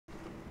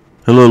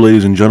Hello,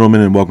 ladies and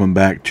gentlemen, and welcome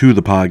back to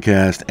the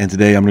podcast. And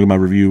today I'm going to do my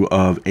review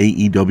of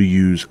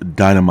AEW's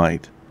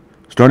Dynamite.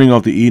 Starting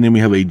off the evening,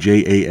 we have a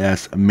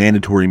JAS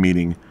mandatory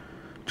meeting.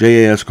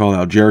 JAS call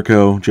out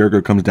Jericho.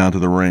 Jericho comes down to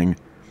the ring.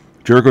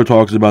 Jericho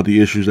talks about the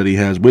issues that he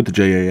has with the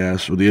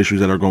JAS, or the issues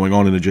that are going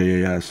on in the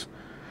JAS.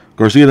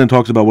 Garcia then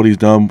talks about what he's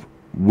done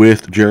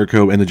with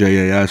Jericho and the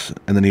JAS,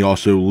 and then he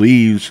also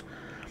leaves,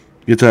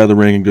 gets out of the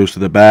ring and goes to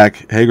the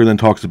back. Hager then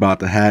talks about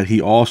the hat. He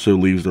also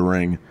leaves the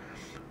ring.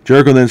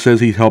 Jericho then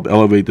says he helped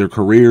elevate their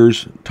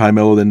careers. Ty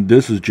Mello then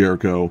disses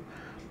Jericho.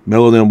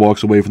 Mello then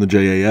walks away from the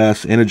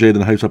JAS. Anna Jay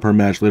then hypes up her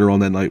match later on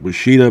that night with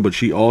Sheeta, but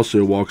she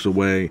also walks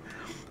away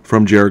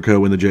from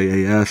Jericho in the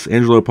JAS.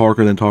 Angelo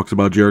Parker then talks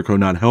about Jericho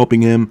not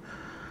helping him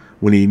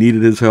when he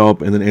needed his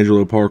help, and then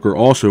Angelo Parker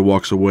also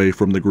walks away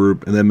from the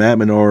group. And then Matt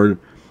Menard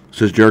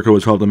says Jericho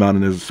has helped him out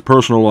in his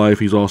personal life.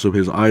 He's also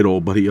his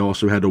idol, but he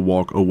also had to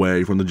walk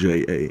away from the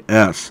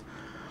JAS.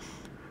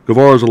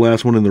 Guevara is the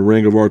last one in the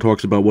ring. Guevara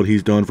talks about what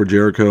he's done for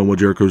Jericho and what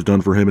Jericho's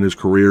done for him in his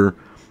career.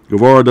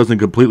 Guevara doesn't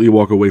completely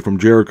walk away from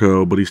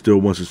Jericho, but he still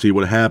wants to see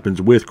what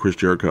happens with Chris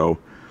Jericho.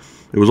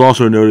 It was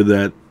also noted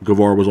that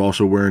Guevara was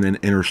also wearing an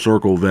Inner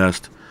Circle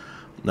vest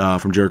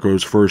from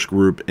Jericho's first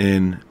group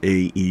in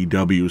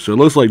AEW. So it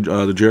looks like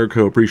the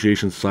Jericho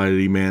Appreciation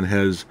Society, man,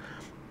 has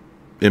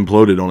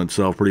imploded on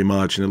itself pretty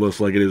much, and it looks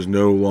like it is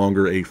no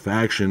longer a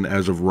faction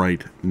as of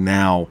right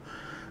now.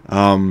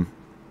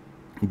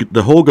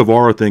 The whole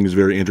Guevara thing is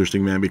very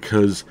interesting, man,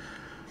 because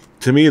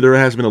to me there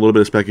has been a little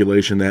bit of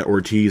speculation that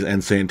Ortiz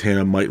and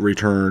Santana might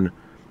return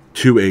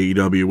to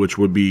AEW, which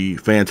would be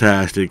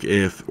fantastic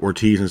if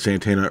Ortiz and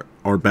Santana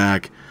are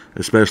back,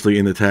 especially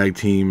in the tag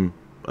team,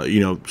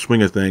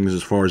 swing of things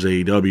as far as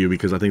AEW,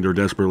 because I think they're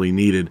desperately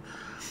needed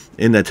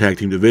in that tag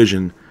team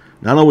division.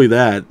 Not only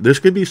that, this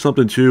could be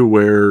something too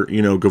where,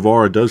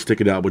 Guevara does stick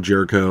it out with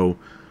Jericho,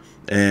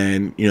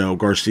 and,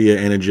 Garcia,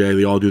 Anna Jay,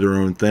 they all do their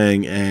own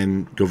thing,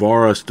 and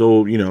Guevara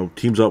still,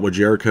 teams up with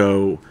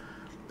Jericho,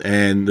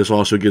 and this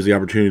also gives the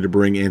opportunity to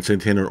bring in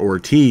Santana or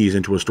Ortiz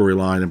into a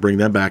storyline and bring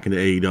them back into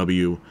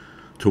AEW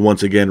to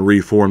once again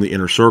reform the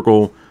Inner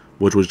Circle,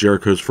 which was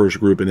Jericho's first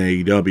group in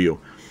AEW.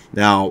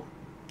 Now,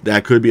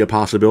 that could be a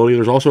possibility.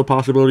 There's also a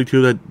possibility,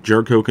 too, that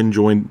Jericho can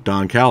join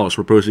Don Callis.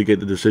 We're supposed to get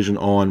the decision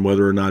on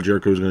whether or not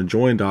Jericho is going to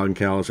join Don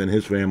Callis and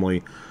his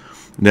family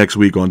next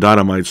week on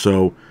Dynamite,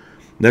 so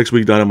next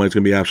week, Dynamite's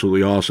going to be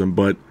absolutely awesome.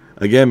 But,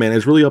 again, man,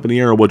 it's really up in the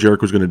air on what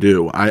Jericho's going to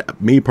do.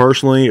 Me,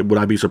 personally, would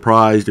I be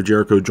surprised if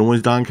Jericho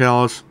joins Don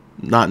Callis?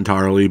 Not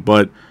entirely,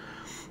 but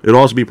it'd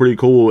also be pretty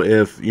cool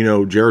if,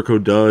 Jericho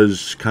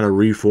does kind of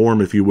reform,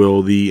 if you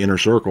will, the Inner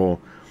Circle,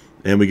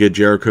 and we get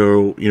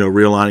Jericho,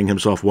 realigning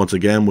himself once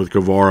again with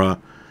Guevara,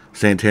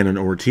 Santana, and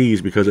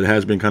Ortiz, because it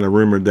has been kind of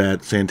rumored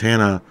that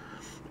Santana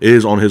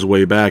is on his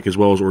way back, as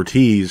well as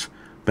Ortiz,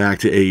 back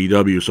to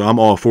AEW. So I'm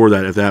all for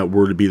that if that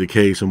were to be the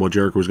case and what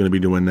Jericho is going to be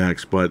doing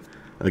next. But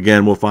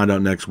again, we'll find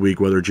out next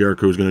week whether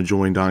Jericho is going to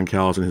join Don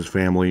Callis and his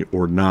family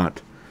or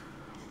not.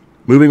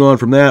 Moving on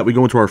from that, we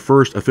go into our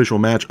first official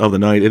match of the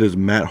night. It is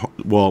Matt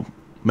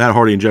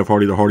Hardy and Jeff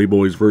Hardy, the Hardy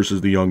Boys,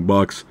 versus the Young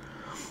Bucks.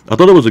 I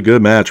thought it was a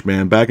good match,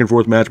 man. Back and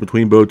forth match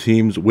between both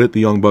teams, with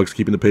the Young Bucks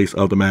keeping the pace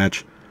of the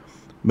match.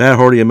 Matt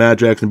Hardy and Matt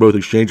Jackson both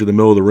exchange in the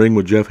middle of the ring,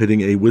 with Jeff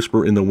hitting a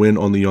whisper in the wind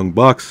on the Young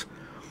Bucks.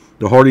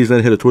 The Hardys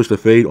then hit a twist of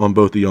fate on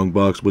both the Young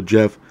Bucks, with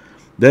Jeff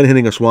then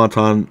hitting a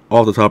swanton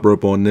off the top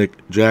rope on Nick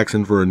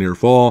Jackson for a near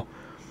fall.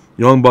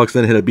 Young Bucks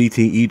then hit a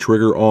BTE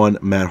trigger on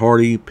Matt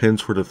Hardy, pins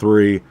for the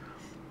 3,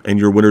 and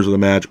your winners of the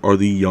match are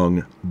the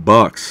Young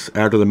Bucks.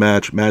 After the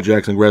match, Matt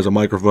Jackson grabs a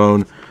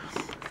microphone,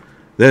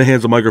 then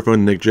hands the microphone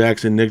to Nick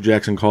Jackson. Nick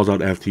Jackson calls out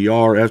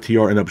FTR.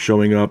 FTR end up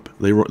showing up.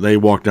 They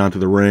walk down to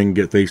the ring,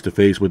 get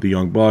face-to-face with the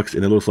Young Bucks,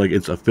 and it looks like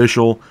it's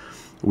official.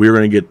 We're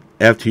going to get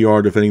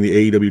FTR defending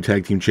the AEW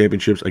Tag Team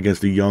Championships against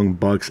the Young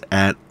Bucks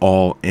at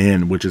All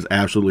In, which is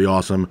absolutely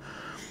awesome.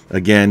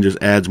 Again, just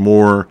adds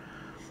more,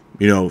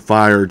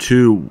 fire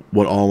to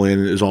what All In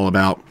is all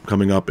about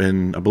coming up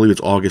in, I believe it's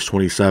August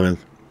 27th.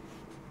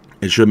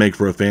 It should make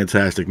for a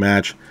fantastic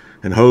match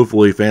and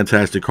hopefully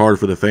fantastic card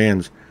for the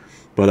fans.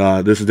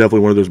 But this is definitely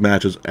one of those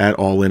matches at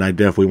All In. I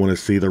definitely want to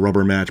see the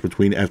rubber match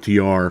between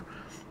FTR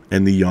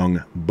and the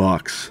Young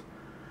Bucks.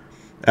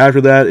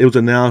 After that, it was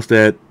announced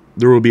that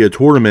there will be a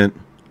tournament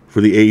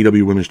for the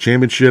AEW Women's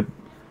Championship,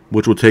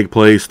 which will take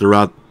place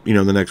throughout,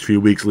 the next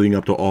few weeks leading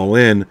up to All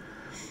In.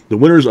 The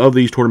winners of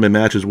these tournament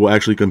matches will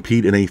actually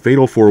compete in a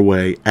fatal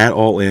 4-way at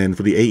All In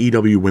for the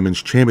AEW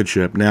Women's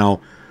Championship.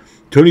 Now,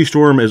 Toni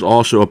Storm is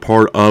also a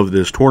part of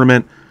this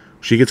tournament.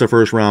 She gets a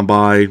first round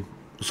bye,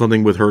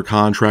 something with her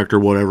contract or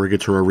whatever,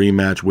 gets her a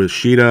rematch with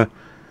Sheeta.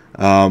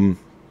 To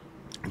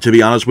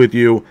be honest with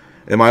you,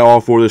 am I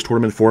all for this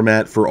tournament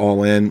format for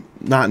All In?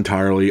 Not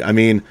entirely. I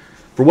mean,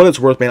 for what it's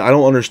worth, man, I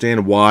don't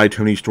understand why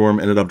Toni Storm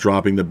ended up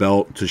dropping the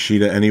belt to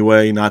Sheeta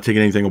anyway, not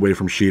taking anything away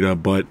from Sheeta,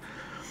 but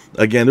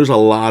again, there's a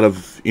lot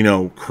of,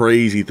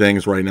 crazy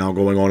things right now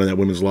going on in that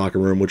women's locker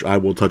room, which I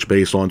will touch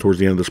base on towards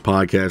the end of this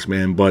podcast,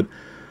 man, but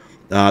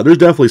there's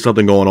definitely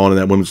something going on in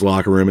that women's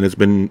locker room, and it's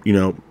been,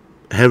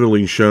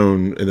 heavily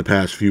shown in the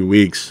past few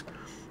weeks.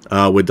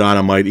 with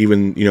Dynamite.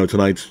 Even,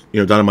 tonight's,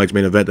 Dynamite's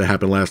main event that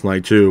happened last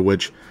night too,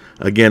 which,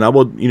 again, I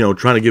will,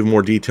 trying to give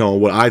more detail on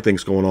what I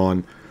think's going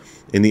on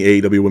in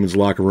the AEW women's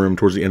locker room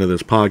towards the end of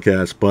this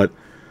podcast. But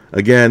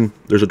again,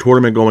 there's a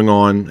tournament going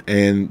on,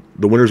 and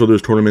the winners of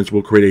those tournaments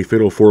will create a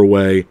fatal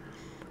 4-way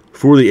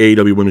for the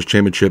AEW Women's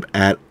Championship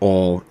at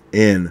All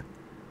In.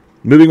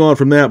 Moving on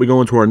from that, we go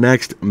into our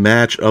next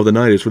match of the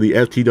night. It's for the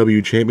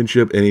FTW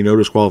Championship and a no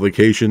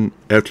disqualification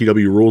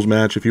FTW rules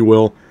match, if you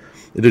will.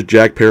 It is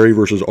Jack Perry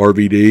versus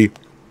RVD.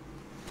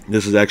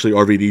 This is actually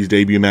RVD's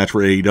debut match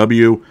for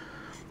AEW.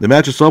 The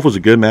match itself was a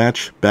good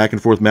match, back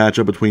and forth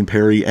matchup between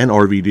Perry and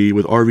RVD,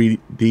 with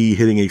RVD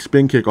hitting a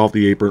spin kick off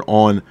the apron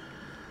on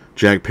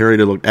Jack Perry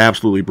that looked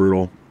absolutely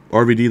brutal.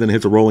 RVD then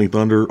hits a rolling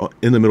thunder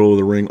in the middle of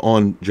the ring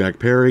on Jack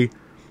Perry.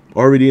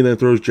 RVD then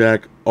throws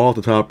Jack off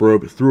the top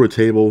rope through a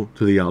table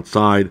to the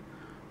outside.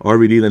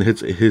 RVD then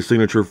hits his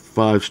signature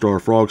 5-star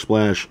frog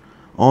splash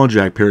on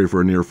Jack Perry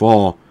for a near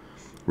fall.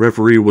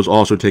 Referee was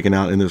also taken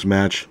out in this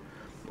match.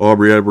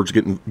 Aubrey Edwards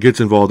gets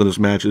involved in this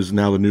match, is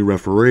now the new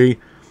referee.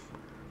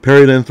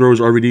 Perry then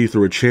throws RVD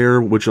through a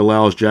chair, which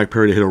allows Jack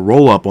Perry to hit a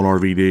roll-up on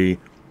RVD,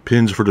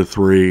 pins for the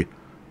 3,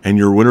 and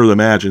your winner of the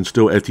match and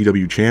still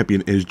FTW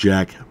champion is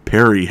Jack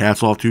Perry.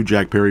 Hats off to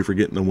Jack Perry for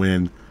getting the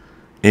win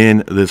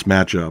in this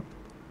matchup.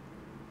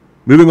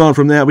 Moving on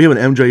from that, we have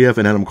an MJF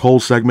and Adam Cole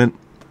segment.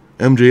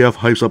 MJF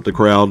hypes up the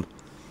crowd.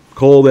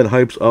 Cole then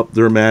hypes up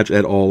their match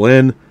at All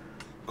In.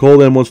 Cole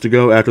then wants to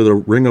go after the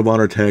Ring of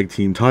Honor Tag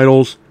Team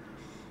titles.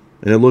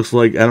 And it looks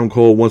like Adam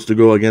Cole wants to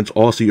go against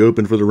Aussie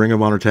Open for the Ring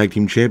of Honor Tag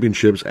Team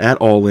Championships at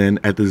All In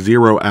at the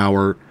 0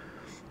 hour,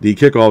 the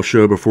kickoff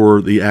show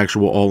before the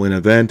actual All In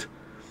event.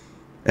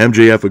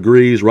 MJF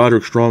agrees.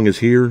 Roderick Strong is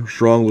here.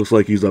 Strong looks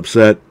like he's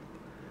upset.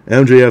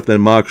 MJF then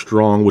mocks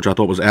Strong, which I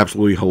thought was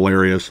absolutely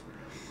hilarious.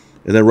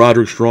 And then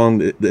Roderick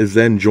Strong is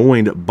then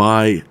joined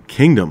by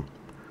Kingdom,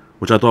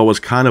 which I thought was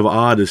kind of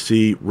odd to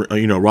see,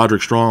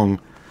 Roderick Strong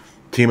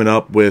teaming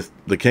up with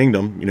the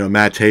Kingdom,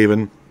 Matt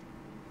Taven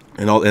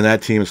and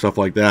that team and stuff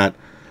like that.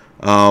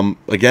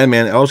 Again,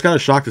 man, I was kind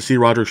of shocked to see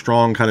Roderick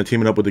Strong kind of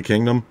teaming up with the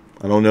Kingdom.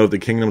 I don't know if the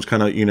Kingdom's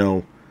kind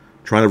of,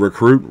 trying to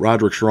recruit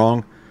Roderick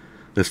Strong.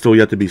 That's still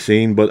yet to be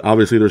seen, but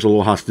obviously there's a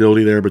little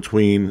hostility there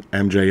between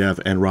MJF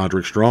and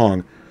Roderick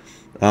Strong.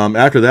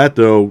 After that,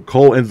 though,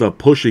 Cole ends up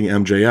pushing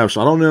MJF,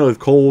 so I don't know if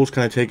Cole's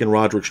kind of taking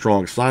Roderick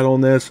Strong's side on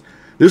this.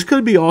 This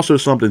could be also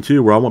something,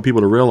 too, where I want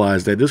people to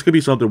realize that this could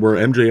be something where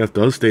MJF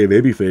does stay a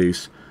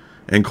babyface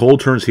and Cole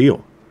turns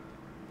heel,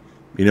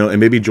 and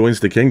maybe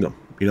joins the Kingdom.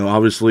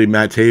 Obviously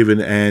Matt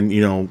Taven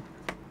and,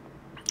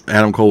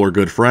 Adam Cole are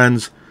good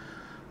friends.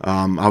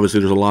 Obviously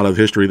there's a lot of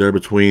history there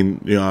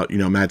between,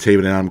 Matt Taven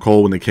and Adam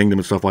Cole and the Kingdom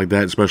and stuff like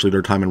that, especially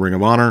their time in Ring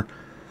of Honor.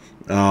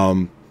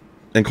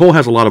 And Cole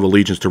has a lot of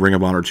allegiance to Ring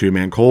of Honor too,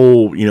 man.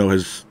 Cole,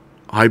 has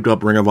hyped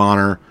up Ring of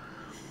Honor,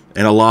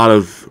 and a lot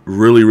of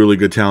really, really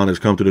good talent has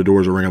come through the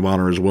doors of Ring of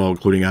Honor as well,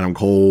 including Adam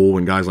Cole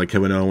and guys like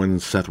Kevin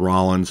Owens, Seth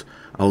Rollins.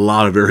 A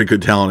lot of very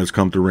good talent has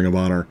come through Ring of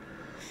Honor.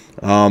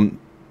 Am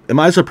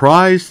I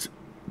surprised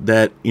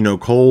that,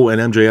 Cole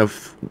and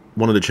MJF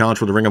wanted to challenge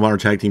for the Ring of Honor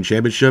Tag Team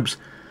Championships?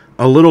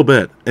 A little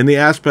bit. In the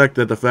aspect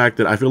that the fact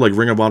that I feel like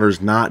Ring of Honor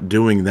is not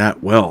doing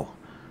that well,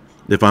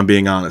 if I'm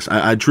being honest.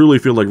 I truly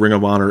feel like Ring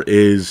of Honor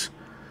is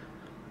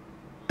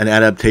an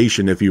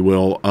adaptation, if you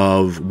will,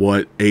 of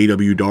what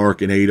AEW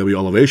Dark and AEW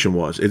Elevation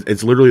was.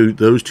 It's literally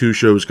those two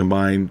shows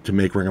combined to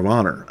make Ring of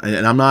Honor.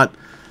 And I'm not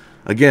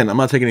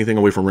taking anything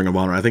away from Ring of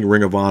Honor. I think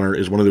Ring of Honor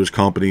is one of those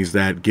companies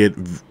that get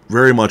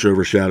very much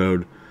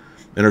overshadowed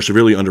and are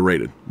severely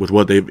underrated with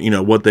what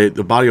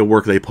the body of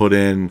work they put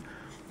in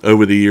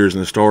over the years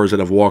and the stars that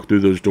have walked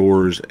through those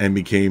doors and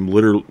became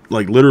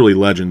literally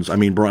legends. I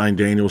mean, Bryan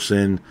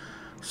Danielson,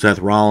 Seth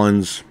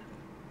Rollins,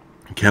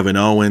 Kevin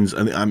Owens,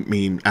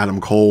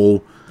 Adam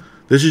Cole.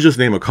 This is just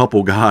name a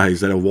couple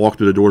guys that have walked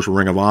through the doors for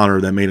Ring of Honor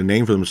that made a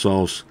name for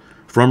themselves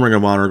from Ring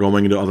of Honor,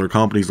 going into other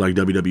companies like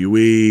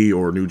WWE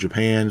or New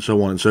Japan,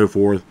 so on and so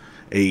forth,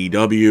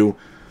 AEW.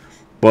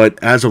 But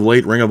as of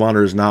late, Ring of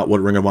Honor is not what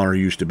Ring of Honor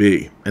used to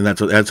be, and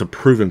that's a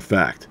proven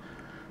fact.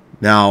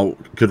 Now,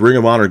 could Ring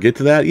of Honor get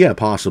to that? Yeah,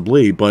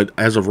 possibly, but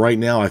as of right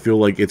now, I feel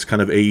like it's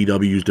kind of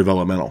AEW's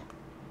developmental.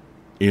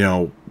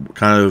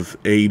 Kind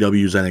of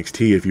AEW's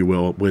NXT, if you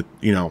will, with,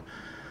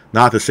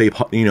 not the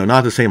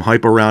same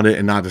hype around it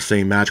and not the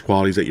same match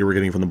qualities that you were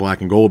getting from the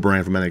Black and Gold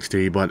brand from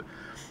NXT, but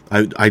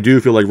I do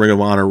feel like Ring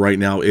of Honor right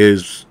now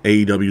is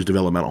AEW's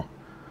developmental.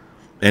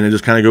 And it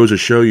just kind of goes to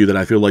show you that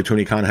I feel like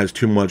Tony Khan has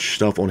too much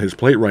stuff on his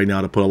plate right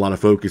now to put a lot of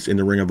focus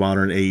into Ring of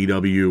Honor and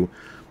AEW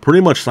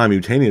pretty much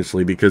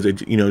simultaneously, because it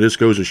just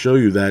goes to show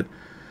you that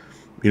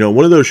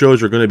one of those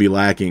shows are going to be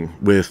lacking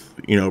with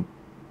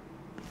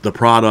the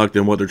product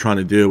and what they're trying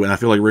to do. And I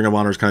feel like Ring of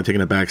Honor is kind of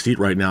taking a back seat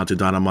right now to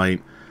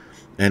Dynamite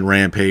and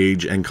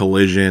Rampage and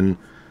Collision,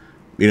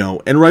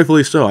 and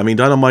rightfully so. I mean,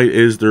 Dynamite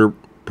is their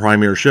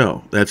primary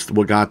show. That's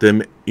what got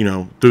them,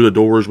 through the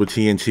doors with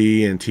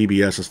TNT and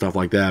TBS and stuff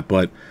like that.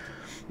 But,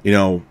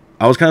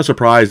 I was kind of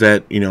surprised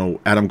that,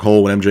 Adam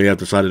Cole and MJF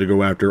decided to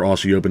go after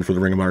Aussie Open for the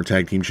Ring of Honor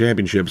Tag Team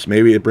Championships.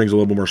 Maybe it brings a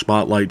little bit more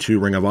spotlight to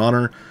Ring of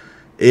Honor.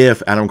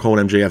 if Adam Cole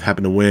and MJF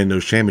happen to win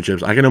those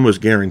championships, I can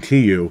almost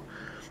guarantee you,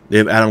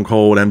 if Adam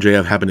Cole and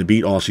MJF happen to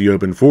beat Aussie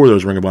Open for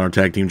those Ring of Honor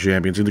Tag Team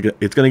Champions,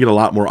 it's going to get a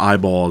lot more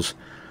eyeballs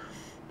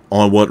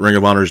on what Ring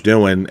of Honor is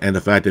doing, and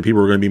the fact that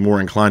people are going to be more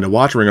inclined to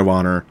watch Ring of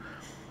Honor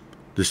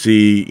to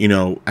see,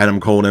 Adam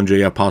Cole and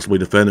MJF possibly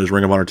defend those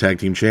Ring of Honor Tag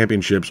Team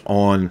Championships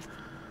on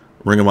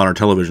Ring of Honor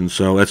television.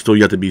 So that's still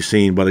yet to be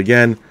seen. But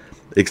again,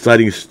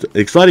 exciting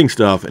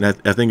stuff, and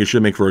I think it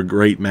should make for a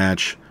great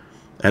match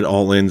at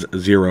All In's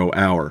 0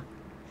 Hour.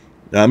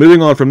 Now,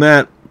 moving on from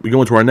that, we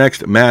go into our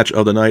next match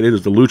of the night. It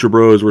is the Lucha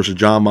Bros versus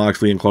Jon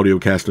Moxley and Claudio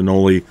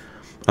Castagnoli.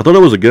 I thought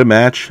it was a good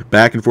match,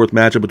 back and forth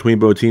matchup between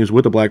both teams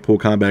with the Blackpool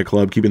Combat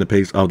Club keeping the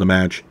pace of the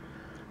match.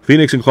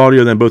 Phoenix and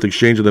Claudio then both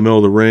exchange in the middle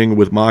of the ring,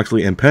 with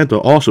Moxley and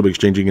Penta also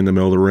exchanging in the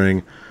middle of the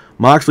ring.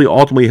 Moxley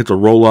ultimately hits a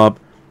roll-up,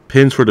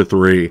 pins for the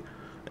 3,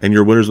 and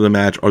your winners of the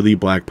match are the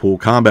Blackpool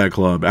Combat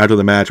Club. After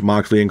the match,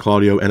 Moxley and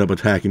Claudio end up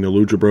attacking the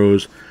Lucha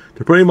Bros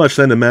to pretty much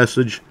send a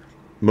message,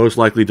 most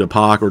likely to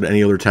Pac or to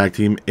any other tag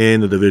team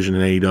in the division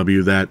in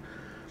AEW, that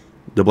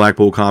the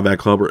Blackpool Combat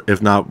Club are,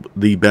 if not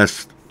the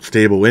best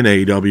stable in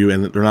AEW,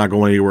 and they're not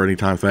going anywhere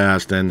anytime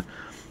fast, and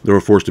they're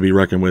a force to be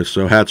reckoned with.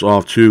 So hats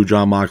off to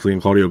Jon Moxley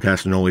and Claudio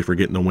Castagnoli for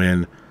getting the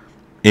win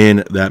in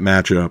that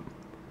matchup.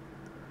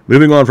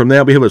 Moving on from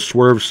that, we have a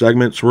Swerve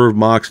segment. Swerve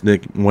mocks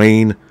Nick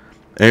Wayne.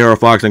 AR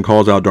Fox then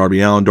calls out Darby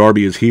Allin.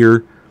 Darby is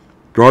here.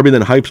 Darby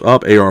then hypes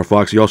up AR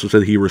Fox. He also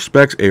said he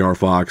respects AR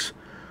Fox.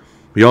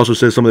 He also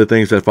says some of the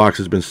things that Fox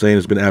has been saying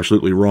has been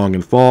absolutely wrong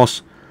and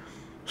false.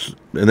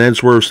 And then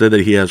Swerve said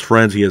that he has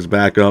friends, he has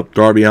backup.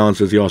 Darby Allin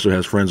says he also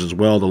has friends as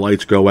well. The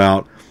lights go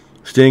out.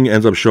 Sting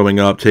ends up showing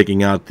up,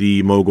 taking out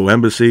the Mogul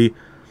Embassy,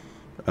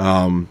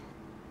 or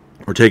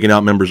taking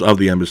out members of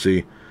the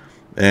embassy.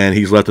 And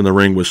he's left in the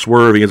ring with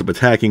Swerve. He ends up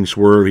attacking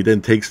Swerve. He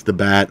then takes the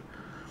bat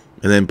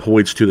and then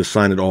points to the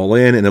sign it all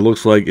in. And it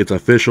looks like it's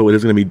official. It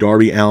is going to be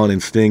Darby Allin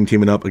and Sting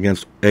teaming up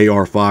against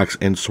AR Fox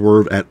and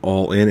Swerve at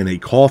All In a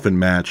coffin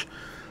match.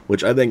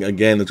 Which I think,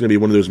 again, it's going to be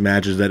one of those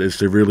matches that is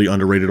severely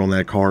underrated on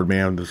that card,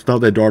 man. The stuff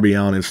that Darby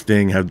Allin and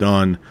Sting have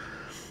done,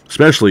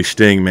 especially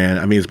Sting, man,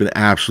 I mean, it's been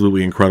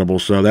absolutely incredible.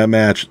 So that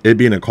match, it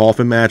being a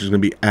coffin match, is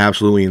going to be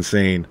absolutely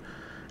insane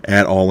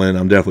at All In.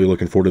 I'm definitely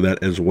looking forward to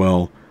that as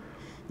well.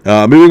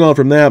 Moving on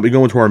from that, we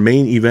go into our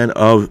main event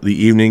of the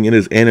evening. It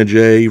is Anna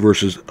Jay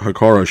versus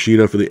Hikaru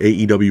Shida for the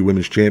AEW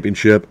Women's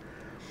Championship.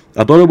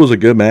 I thought it was a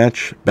good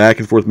match, back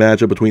and forth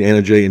matchup between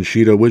Anna Jay and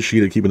Shida, with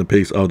Shida keeping the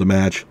pace of the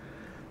match,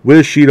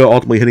 with Shida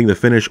ultimately hitting the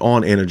finish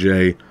on Anna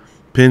Jay,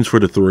 pins for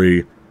the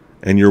 3,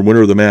 and your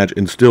winner of the match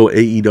and still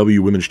AEW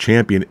Women's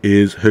Champion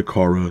is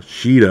Hikaru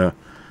Shida.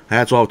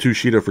 Hats off to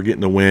Shida for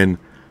getting the win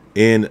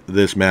in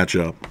this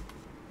matchup.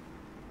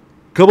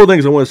 A couple of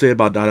things I want to say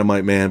about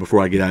Dynamite, man,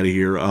 before I get out of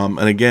here. And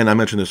again, I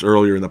mentioned this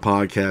earlier in the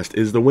podcast,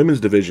 is the women's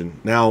division.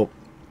 Now,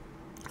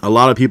 a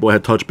lot of people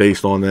had touched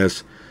base on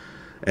this,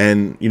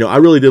 and, I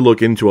really did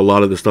look into a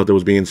lot of the stuff that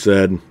was being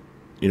said,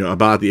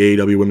 about the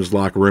AEW women's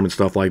locker room and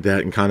stuff like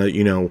that, and kind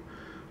of,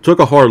 took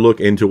a hard look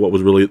into what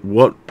was really,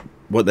 what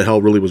the hell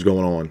really was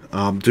going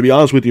on. To be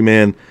honest with you,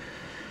 man,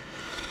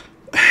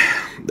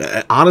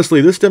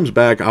 honestly, this stems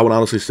back, I would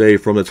honestly say,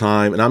 from the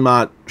time, and I'm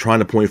not trying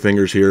to point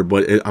fingers here,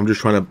 but I'm just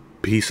trying to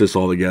piece this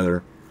all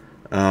together.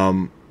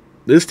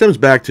 This stems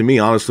back to me,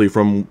 honestly,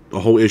 from the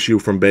whole issue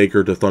from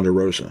Baker to Thunder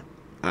Rosa.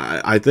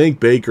 I think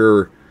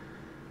Baker,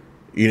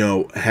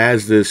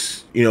 has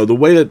this, the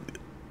way that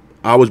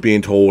I was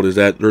being told is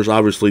that there's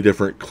obviously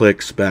different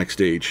cliques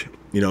backstage.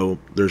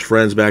 There's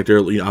friends back there.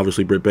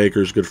 Obviously Britt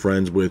Baker's good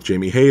friends with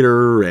Jamie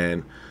Hayter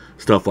and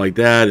stuff like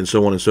that, and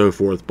so on and so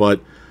forth. But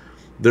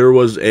there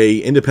was a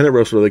independent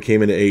wrestler that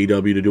came into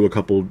AEW to do a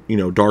couple,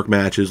 dark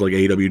matches like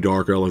AEW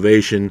Dark or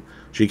Elevation.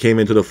 She came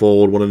into the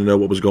fold, wanted to know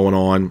what was going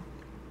on,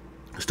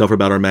 stuff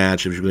about her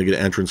match, if she was going to get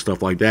an entrance,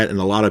 stuff like that. And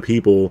a lot of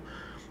people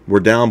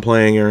were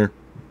downplaying her,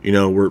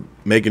 were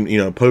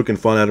making, poking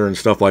fun at her and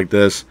stuff like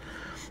this.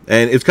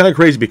 And it's kind of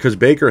crazy because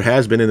Baker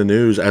has been in the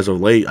news as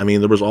of late. I mean,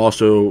 there was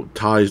also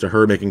ties to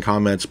her making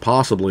comments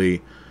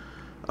possibly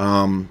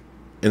in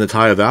the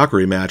Taya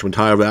Valkyrie match, when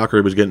Taya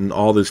Valkyrie was getting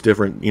all this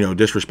different,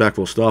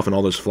 disrespectful stuff and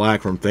all this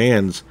flack from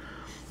fans,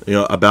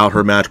 about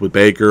her match with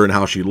Baker and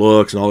how she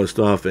looks and all this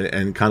stuff,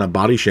 and kind of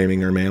body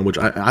shaming her, man, which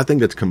I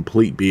think that's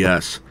complete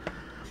BS,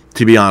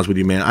 to be honest with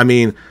you, man. I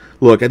mean,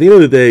 look, at the end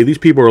of the day, these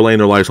people are laying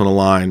their lives on the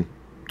line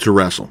to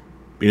wrestle.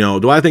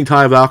 Do I think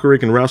Taya Valkyrie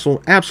can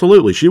wrestle?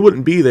 Absolutely. She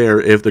wouldn't be there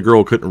if the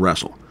girl couldn't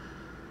wrestle.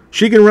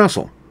 She can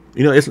wrestle.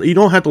 You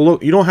don't have to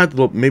look. You don't have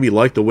to maybe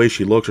like the way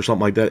she looks or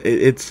something like that.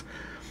 It's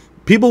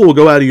people will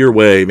go out of your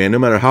way, man, no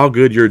matter how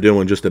good you're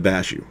doing, just to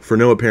bash you for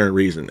no apparent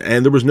reason.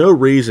 And there was no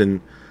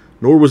reason,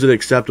 nor was it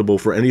acceptable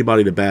for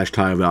anybody to bash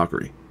Taya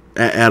Valkyrie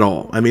at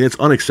all. I mean, it's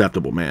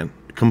unacceptable, man.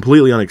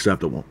 Completely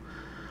unacceptable.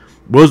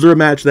 Was there a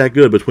match that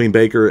good between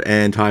Baker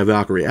and Taya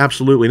Valkyrie?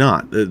 Absolutely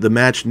not. The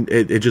match,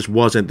 it just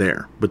wasn't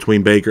there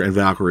between Baker and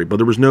Valkyrie. But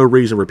there was no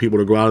reason for people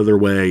to go out of their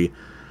way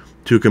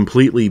to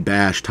completely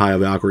bash Taya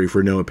Valkyrie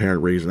for no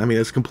apparent reason. I mean,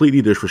 it's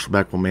completely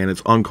disrespectful, man.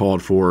 It's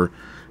uncalled for.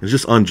 It's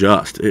just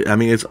unjust.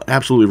 It's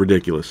absolutely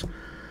ridiculous.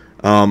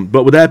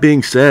 But with that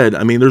being said,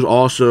 I mean, there's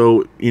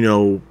also,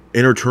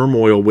 inner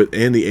turmoil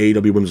within the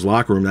AEW women's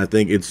locker room. And I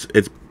think it's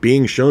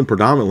being shown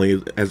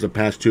predominantly as the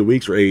past 2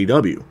 weeks for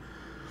AEW.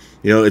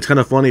 It's kind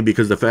of funny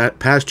because the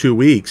past 2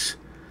 weeks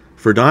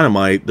for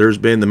Dynamite,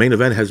 the main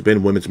event has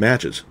been women's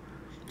matches.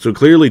 So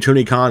clearly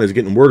Tony Khan is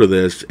getting word of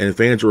this, and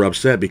fans are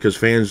upset because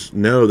fans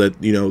know that,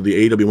 the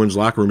AEW women's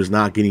locker room is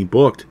not getting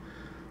booked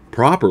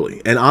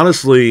properly. And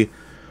honestly,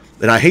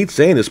 and I hate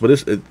saying this,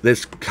 but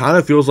this kind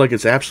of feels like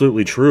it's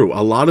absolutely true.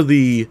 A lot of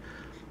the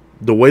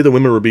way the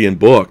women were being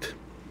booked,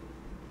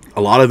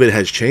 a lot of it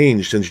has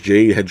changed since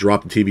Jade had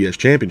dropped the TBS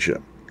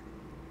championship.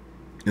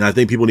 And I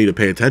think people need to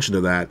pay attention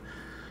to that.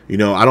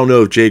 I don't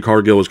know if Jade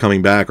Cargill is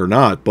coming back or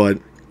not, but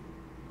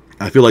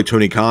I feel like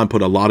Tony Khan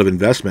put a lot of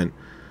investment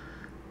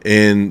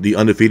in the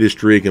undefeated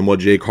streak and what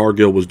Jade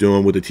Cargill was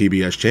doing with the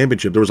TBS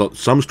championship. There was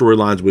some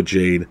storylines with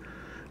Jade,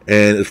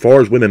 and as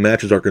far as women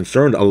matches are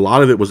concerned, a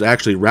lot of it was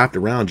actually wrapped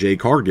around Jade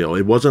Cargill.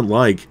 It wasn't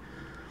like,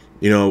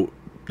 the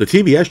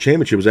TBS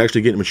championship was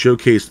actually getting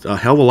showcased a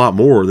hell of a lot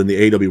more than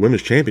the AEW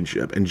Women's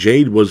Championship, and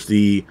Jade was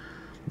the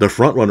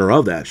front runner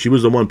of that. She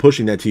was the one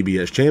pushing that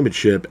TBS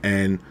championship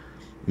and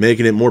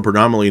making it more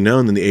predominantly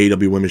known than the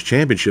AEW Women's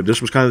Championship.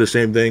 This was kind of the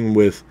same thing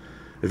with,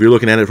 if you're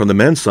looking at it from the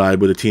men's side,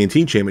 with the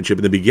TNT Championship.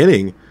 In the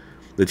beginning,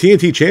 the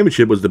TNT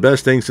Championship was the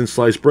best thing since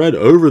sliced bread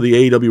over the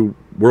AEW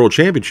World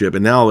Championship,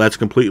 and now that's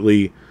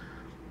completely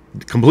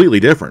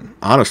different,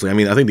 honestly. I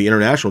mean, I think the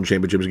International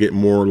Championship is getting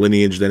more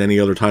lineage than any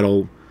other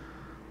title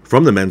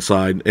from the men's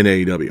side in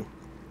AEW.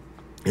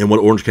 And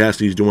what Orange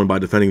Cassidy is doing by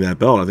defending that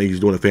belt, I think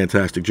he's doing a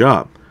fantastic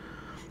job.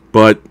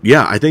 But,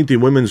 yeah, I think the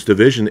women's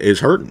division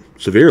is hurting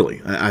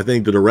severely. I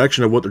think the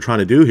direction of what they're trying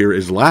to do here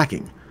is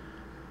lacking.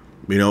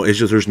 It's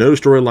just there's no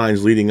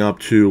storylines leading up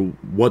to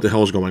what the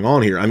hell is going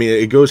on here. I mean,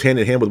 it goes hand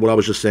in hand with what I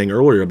was just saying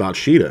earlier about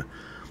Shida.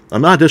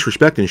 I'm not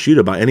disrespecting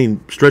Shida by any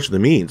stretch of the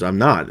means. I'm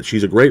not.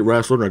 She's a great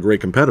wrestler and a great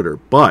competitor.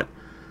 But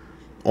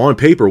on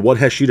paper, what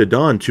has Shida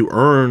done to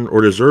earn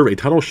or deserve a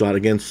title shot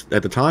against,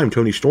 at the time,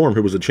 Toni Storm,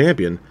 who was a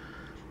champion,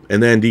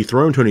 and then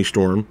dethrone Toni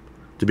Storm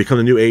to become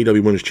the new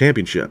AEW Women's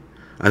Championship?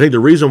 I think the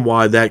reason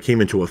why that came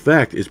into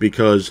effect is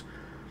because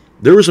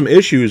there were some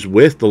issues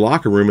with the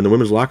locker room and the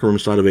women's locker room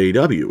side of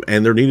AEW,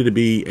 and there needed to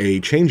be a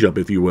change-up,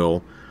 if you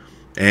will.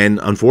 And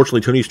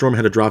unfortunately, Toni Storm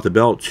had to drop the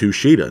belt to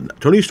Shida.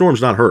 Toni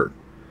Storm's not hurt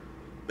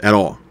at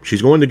all.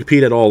 She's going to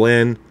compete at All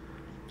In.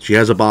 She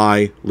has a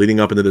bye leading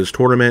up into this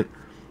tournament,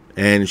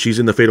 and she's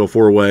in the Fatal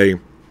 4-Way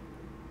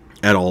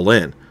at All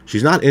In.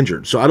 She's not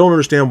injured, so I don't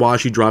understand why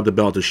she dropped the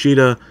belt to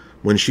Shida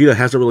when Shida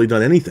hasn't really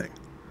done anything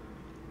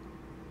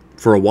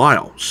for a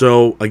while.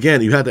 So,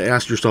 again, you had to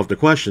ask yourself the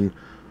question,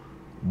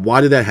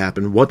 why did that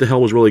happen? What the hell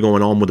was really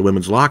going on with the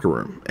women's locker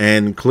room?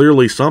 And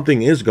clearly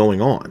something is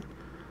going on.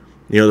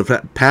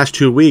 The past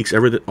 2 weeks,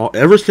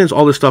 ever since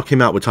all this stuff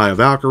came out with Taya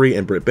Valkyrie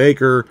and Britt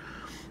Baker,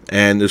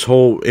 and this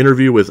whole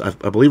interview with,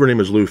 I believe her name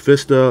is Lou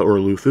Fista, or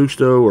Lou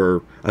Fusto,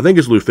 or I think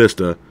it's Lou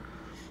Fista.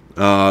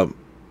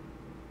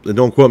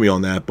 Don't quote me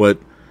on that, but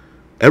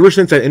ever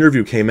since that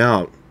interview came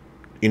out,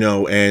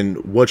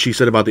 and what she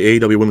said about the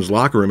AEW women's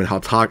locker room and how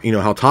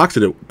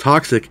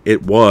toxic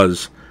it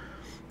was,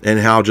 and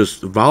how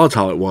just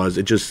volatile it was,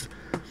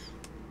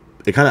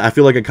 I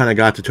feel like it kind of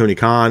got to Tony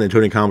Khan, and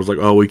Tony Khan was like,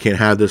 oh, we can't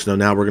have this,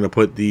 now we're going to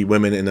put the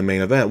women in the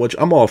main event, which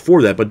I'm all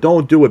for that, but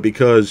don't do it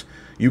because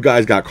you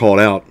guys got called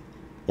out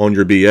on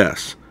your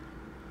BS.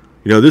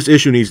 This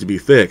issue needs to be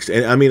fixed.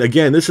 And I mean,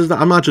 again,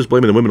 I'm not just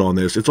blaming the women on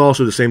this, it's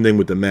also the same thing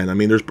with the men. I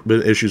mean, there's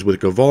been issues with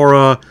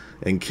Guevara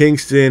and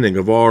Kingston and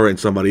Guevara and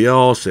somebody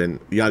else and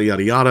yada,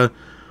 yada, yada.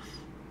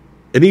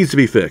 It needs to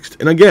be fixed.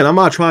 And again, I'm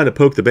not trying to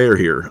poke the bear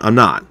here. I'm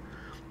not.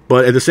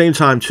 But at the same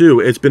time,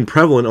 too, it's been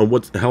prevalent on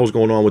what the hell is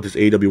going on with this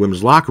AEW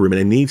women's locker room, and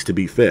it needs to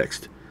be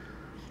fixed.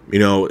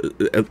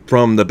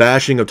 From the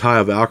bashing of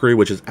Taya Valkyrie,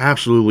 which is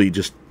absolutely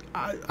just,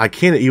 I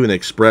can't even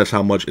express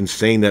how much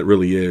insane that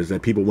really is,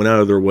 that people went out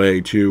of their way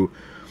to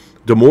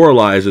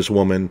demoralize this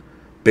woman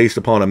based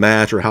upon a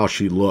match or how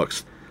she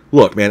looks.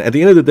 Look, man, at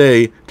the end of the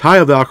day,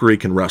 Taya Valkyrie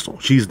can wrestle.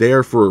 She's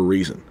there for a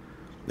reason.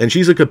 And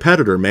she's a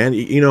competitor, man.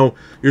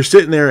 You're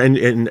sitting there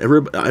and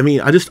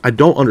I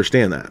don't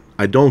understand that.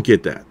 I don't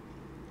get that.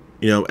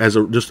 As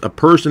just a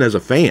person, as a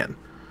fan.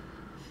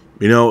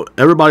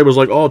 Everybody was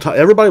like,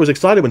 everybody was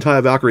excited when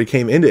Taya Valkyrie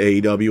came into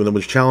AEW and then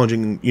was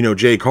challenging,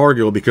 Jade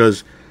Cargill,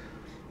 because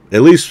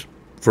at least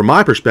from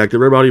my perspective,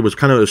 everybody was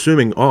kind of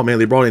assuming, oh man,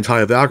 they brought in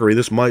Taya Valkyrie,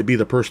 this might be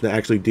the person to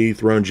actually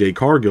dethrone Jade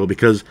Cargill,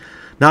 because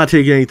not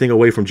taking anything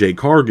away from Jade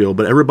Cargill,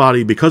 but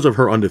everybody, because of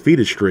her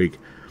undefeated streak,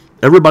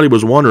 everybody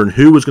was wondering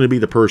who was going to be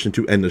the person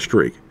to end the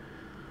streak.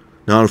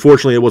 Now,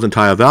 unfortunately, it wasn't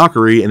Taya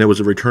Valkyrie, and it was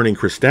a returning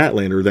Chris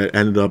Statlander that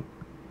ended up,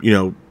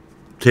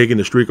 taking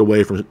the streak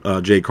away from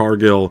Jade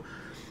Cargill,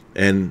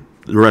 and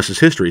the rest is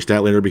history.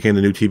 Statlander became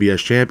the new TBS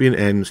champion,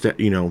 and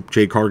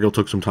Jade Cargill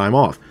took some time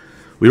off.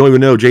 We don't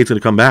even know if Jade's going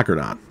to come back or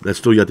not. That's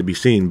still yet to be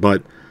seen.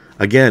 But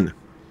again,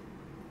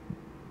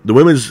 the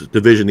women's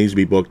division needs to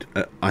be booked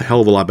a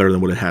hell of a lot better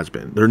than what it has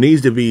been. There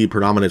needs to be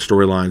predominant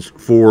storylines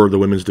for the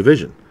women's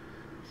division.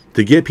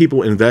 to get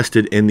people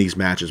invested in these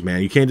matches,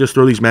 man. You can't just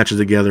throw these matches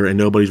together and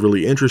nobody's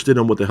really interested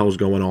in what the hell's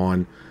going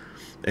on.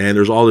 And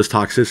there's all this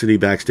toxicity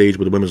backstage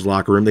with the women's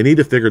locker room. They need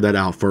to figure that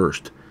out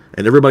first.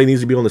 And everybody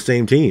needs to be on the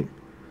same team.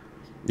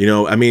 You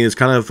know, I mean, it's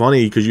kind of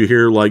funny because you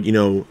hear, like, you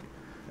know,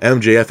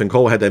 MJF and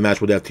Cole had that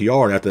match with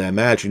FTR. And after that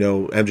match, you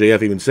know,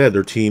 MJF even said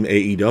they're team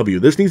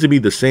AEW. This needs to be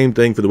the same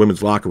thing for the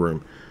women's locker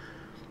room.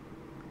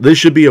 This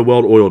should be a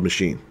well-oiled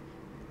machine.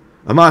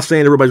 I'm not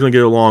saying everybody's going to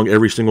get along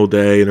every single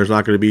day and there's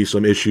not going to be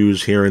some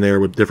issues here and there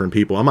with different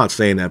people. I'm not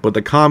saying that. But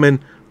the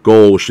common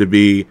goal should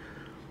be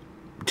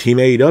Team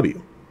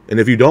AEW. And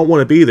if you don't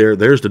want to be there,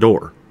 there's the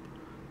door.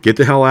 Get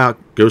the hell out.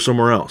 Go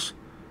somewhere else.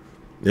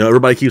 You know,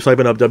 everybody keeps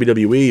hyping up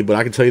WWE, but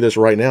I can tell you this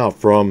right now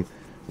from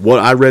what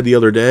I read the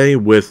other day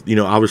with, you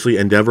know, obviously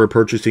Endeavor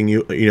purchasing,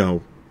 you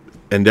know,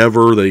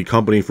 Endeavor, the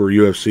company for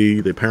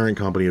UFC, the parent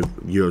company of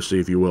UFC,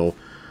 if you will,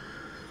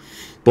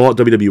 bought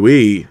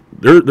WWE,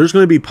 there's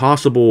going to be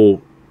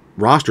possible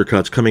roster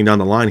cuts coming down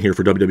the line here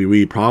for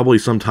WWE probably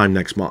sometime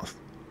next month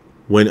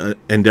when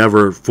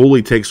Endeavor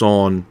fully takes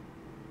on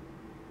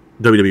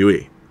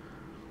WWE.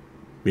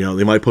 You know,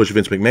 they might push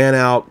Vince McMahon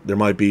out, there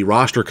might be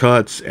roster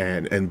cuts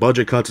and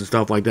budget cuts and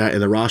stuff like that,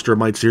 and the roster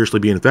might seriously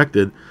be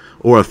infected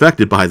or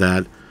affected by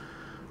that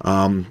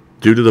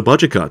due to the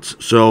budget cuts.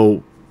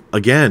 So,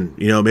 again,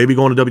 you know, maybe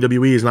going to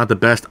WWE is not the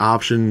best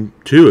option,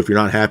 too, if you're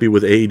not happy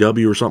with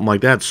AEW or something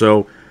like that.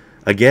 So,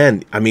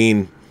 again, I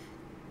mean,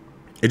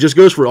 it just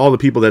goes for all the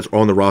people that's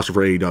on the roster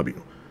for AEW.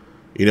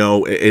 You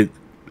know, it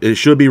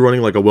should be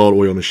running like a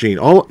well-oiled machine.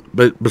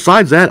 But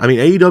besides that, I mean,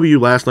 AEW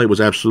last night was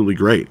absolutely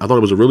great. I thought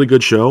it was a really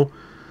good show.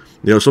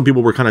 You know, some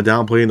people were kind of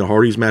downplaying the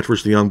Hardys match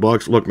versus the Young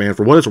Bucks. Look, man,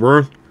 for what it's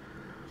worth,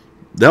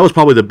 that was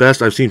probably the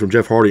best I've seen from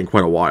Jeff Hardy in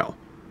quite a while.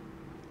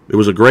 It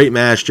was a great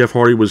match. Jeff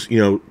Hardy was, you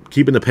know,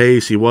 keeping the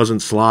pace. He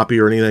wasn't sloppy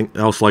or anything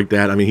else like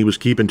that. I mean, he was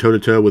keeping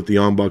toe-to-toe with the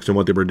Young Bucks and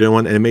what they were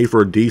doing, and it made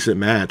for a decent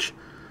match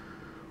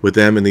with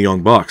them and the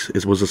Young Bucks.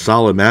 It was a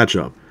solid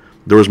matchup.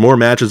 There was more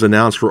matches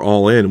announced for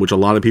All In, which a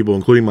lot of people,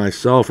 including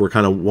myself, were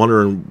kind of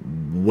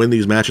wondering when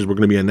these matches were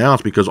going to be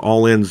announced because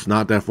All In's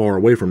not that far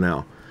away from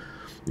now.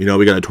 You know,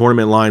 we got a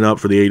tournament lineup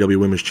for the AEW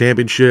Women's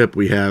Championship.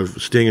 We have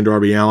Sting and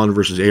Darby Allin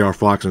versus AR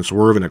Fox and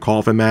Swerve in a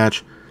coffin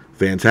match.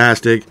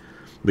 Fantastic.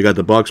 We got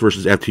the Bucks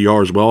versus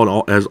FTR as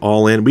well as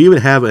All In. We even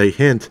have a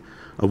hint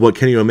of what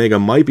Kenny Omega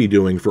might be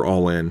doing for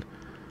All In.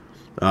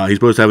 He's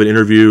supposed to have an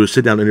interview,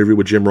 sit-down interview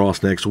with Jim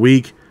Ross next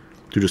week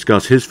to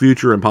discuss his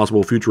future and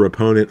possible future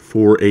opponent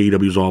for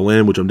AEW's All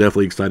In, which I'm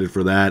definitely excited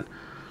for that.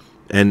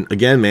 And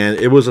again, man,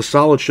 it was a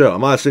solid show.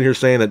 I'm not sitting here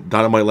saying that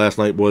Dynamite last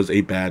night was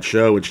a bad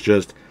show. It's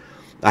just,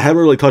 I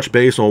haven't really touched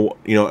base on,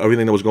 you know,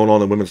 everything that was going on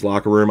in the women's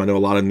locker room. I know a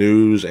lot of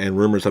news and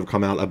rumors have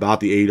come out about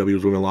the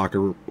AEW's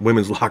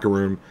women's locker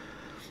room.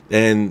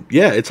 And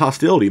yeah, it's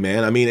hostility,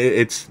 man. I mean,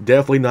 it's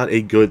definitely not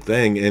a good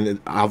thing. And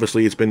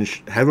obviously it's been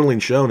heavily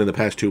shown in the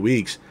past 2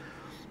 weeks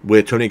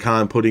with Tony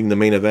Khan putting the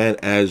main event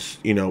as,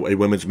 you know, a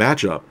women's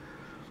matchup.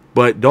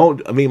 But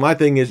my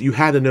thing is, you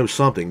had to know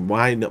something.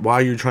 Why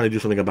are you trying to do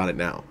something about it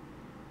now?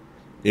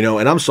 You know,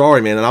 and I'm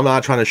sorry, man, and I'm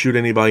not trying to shoot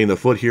anybody in the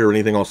foot here or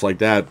anything else like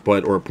that,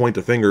 or point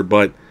the finger,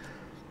 but,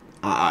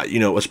 you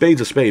know, a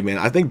spade's a spade, man.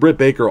 I think Britt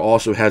Baker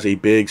also has a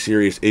big,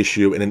 serious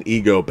issue and an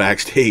ego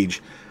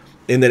backstage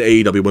in that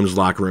AEW women's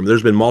locker room.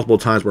 There's been multiple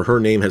times where her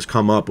name has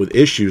come up with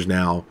issues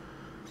now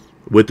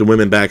with the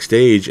women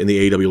backstage in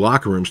the AEW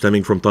locker room,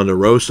 stemming from Thunder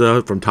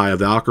Rosa, from Taya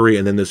Valkyrie,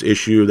 and then this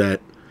issue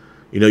that,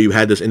 you know, you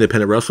had this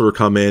independent wrestler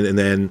come in, and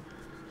then,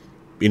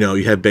 you know,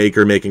 you had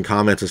Baker making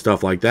comments and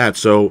stuff like that.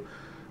 So,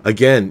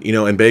 again, you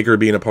know, and Baker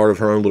being a part of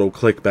her own little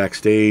clique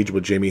backstage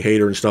with Jamie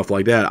Hayter and stuff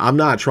like that. I'm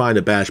not trying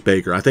to bash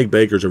Baker. I think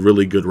Baker's a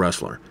really good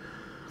wrestler.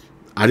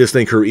 I just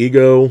think her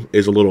ego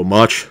is a little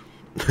much.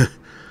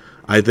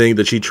 I think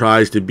that she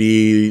tries to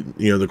be,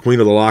 you know, the queen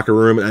of the locker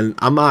room. And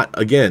I'm not,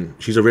 again,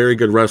 she's a very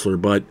good wrestler,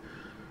 but,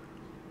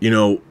 you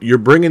know, you're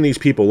bringing these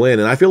people in.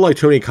 And I feel like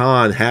Tony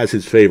Khan has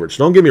his favorites.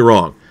 Don't get me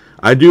wrong.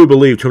 I do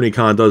believe Tony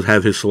Khan does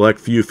have his select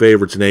few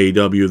favorites in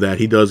AEW, that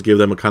he does give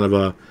them a kind of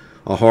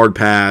a hard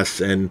pass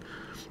and,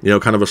 you know,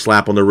 kind of a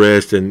slap on the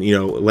wrist and, you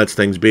know, lets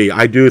things be.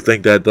 I do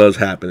think that does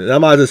happen. And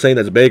I'm not just saying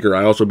that's Baker.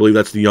 I also believe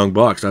that's the Young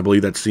Bucks. I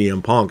believe that's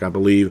CM Punk. I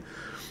believe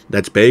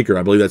that's Baker.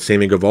 I believe that's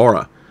Sammy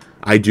Guevara.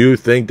 I do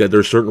think that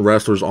there's certain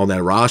wrestlers on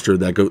that roster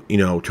that go, you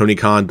know, Tony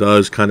Khan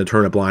does kind of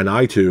turn a blind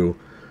eye to,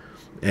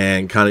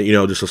 and kind of, you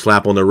know, just a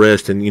slap on the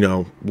wrist and, you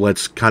know,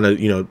 let's kind of,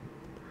 you know,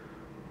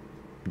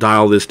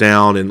 dial this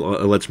down and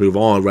let's move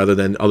on, rather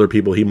than other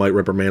people he might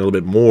reprimand a little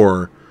bit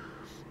more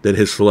than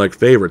his select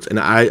favorites. And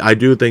I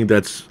do think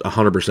that's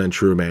 100%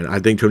 true, man. I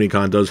think Tony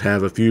Khan does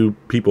have a few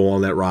people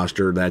on that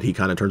roster that he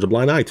kind of turns a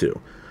blind eye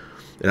to.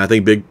 And I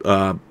think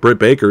Britt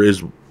Baker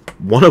is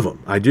one of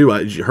them. I do.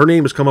 Her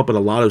name has come up in a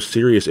lot of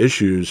serious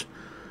issues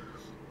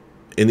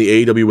in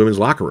the AEW women's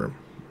locker room.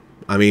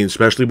 I mean,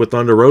 especially with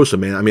Thunder Rosa,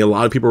 man. I mean, a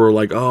lot of people were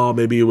like, oh,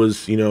 maybe it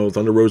was, you know,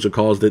 Thunder Rosa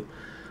caused it.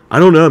 I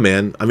don't know,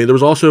 man. I mean, there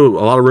was also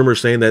a lot of rumors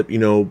saying that, you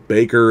know,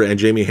 Baker and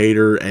Jamie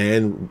Hayter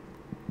and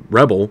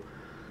Rebel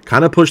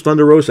kind of pushed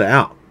Thunder Rosa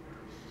out.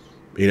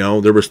 You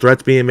know, there was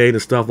threats being made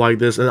and stuff like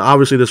this. And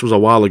obviously this was a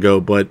while ago,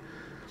 but,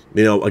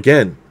 you know,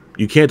 again,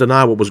 you can't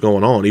deny what was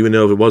going on, even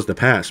though if it was the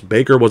past.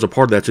 Baker was a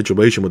part of that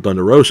situation with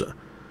Thunder Rosa.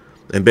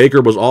 And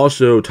Baker was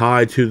also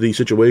tied to the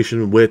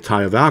situation with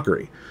Taya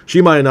Valkyrie.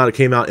 She might not have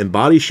came out and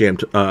body shamed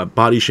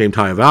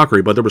Taya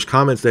Valkyrie, but there was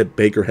comments that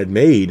Baker had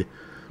made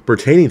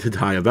pertaining to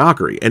Taya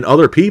Valkyrie and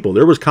other people.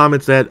 There was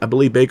comments that I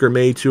believe Baker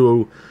made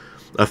to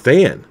a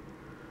fan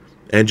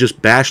and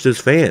just bashed his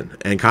fan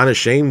and kind of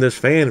shamed this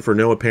fan for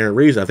no apparent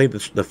reason. I think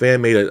the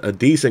fan made a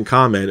decent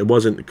comment. It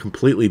wasn't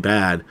completely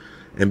bad,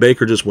 and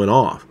Baker just went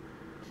off.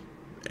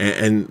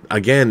 And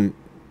again,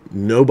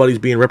 nobody's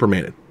being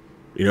reprimanded.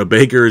 You know,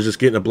 Baker is just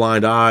getting a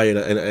blind eye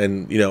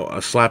and you know,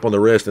 a slap on the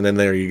wrist, and then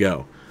there you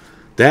go.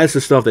 That's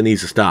the stuff that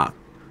needs to stop.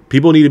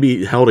 People need to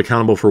be held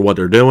accountable for what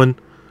they're doing,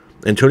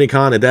 and Tony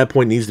Khan at that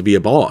point needs to be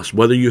a boss.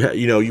 Whether you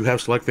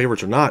have select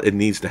favorites or not, it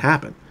needs to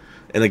happen.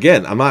 And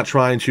again, I'm not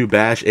trying to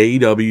bash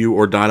AEW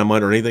or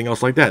Dynamite or anything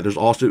else like that. There's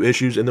also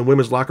issues in the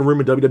women's locker room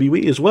in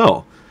WWE as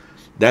well.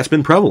 That's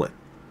been prevalent.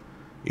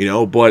 You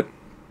know, but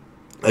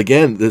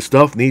again, this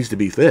stuff needs to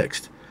be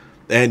fixed.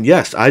 And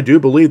yes, I do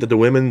believe that the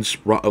women's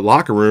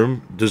locker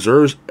room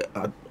deserves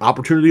an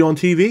opportunity on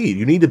TV.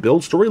 You need to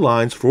build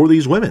storylines for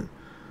these women.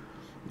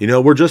 You know,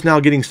 we're just now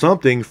getting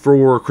something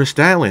for Chris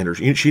Statlander.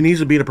 She needs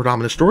to be in a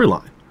predominant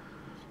storyline.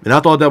 And I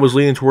thought that was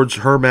leaning towards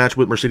her match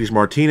with Mercedes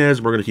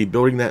Martinez. We're going to keep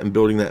building that and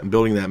building that and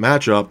building that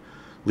matchup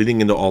leading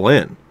into All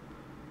In.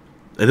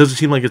 It doesn't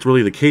seem like it's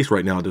really the case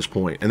right now at this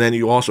point. And then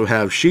you also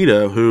have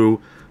Shida,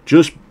 who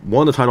just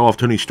won the title off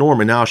Toni Storm,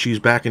 and now she's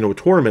back into a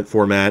tournament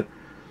format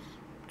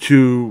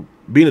to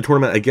be in a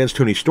tournament against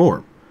Toni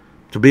Storm.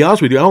 To be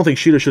honest with you, I don't think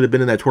Shida should have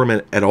been in that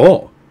tournament at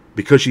all,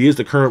 because she is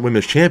the current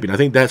women's champion. I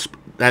think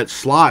that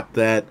slot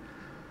that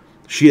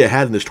Shida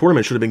had in this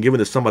tournament should have been given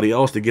to somebody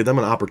else to give them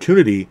an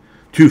opportunity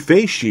to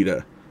face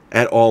Shida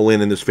at All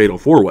In this Fatal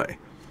 4-Way.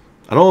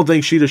 I don't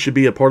think Shida should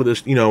be a part of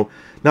this, you know.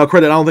 Now,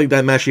 credit, I don't think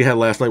that match she had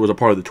last night was a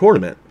part of the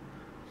tournament.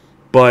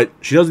 But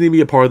she doesn't need to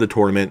be a part of the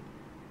tournament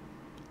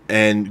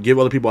and give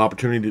other people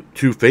opportunity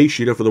to face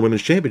Shida for the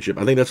Women's Championship.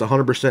 I think that's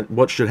 100%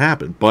 what should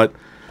happen. But,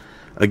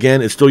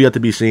 again, it's still yet to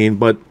be seen.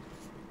 But,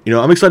 you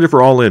know, I'm excited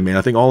for All In, man.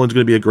 I think All In's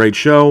going to be a great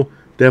show.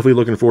 Definitely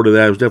looking forward to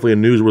that. It was definitely a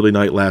newsworthy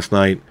night last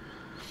night.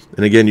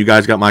 And again, you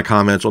guys got my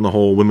comments on the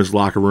whole women's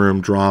locker room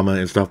drama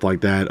and stuff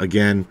like that.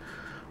 Again,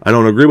 I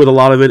don't agree with a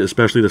lot of it,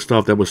 especially the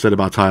stuff that was said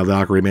about Taya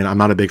Valkyrie, man. I'm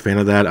not a big fan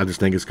of that. I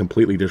just think it's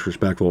completely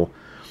disrespectful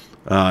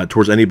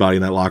towards anybody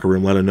in that locker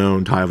room, let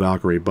alone Taya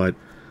Valkyrie. But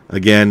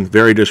again,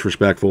 very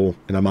disrespectful,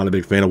 and I'm not a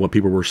big fan of what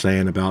people were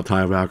saying about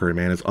Taya Valkyrie,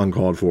 man. It's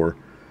uncalled for.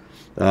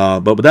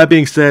 But with that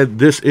being said,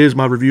 this is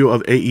my review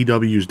of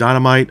AEW's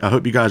Dynamite. I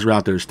hope you guys are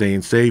out there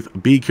staying safe.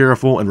 Be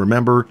careful, and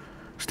remember,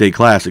 stay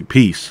classic.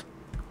 Peace.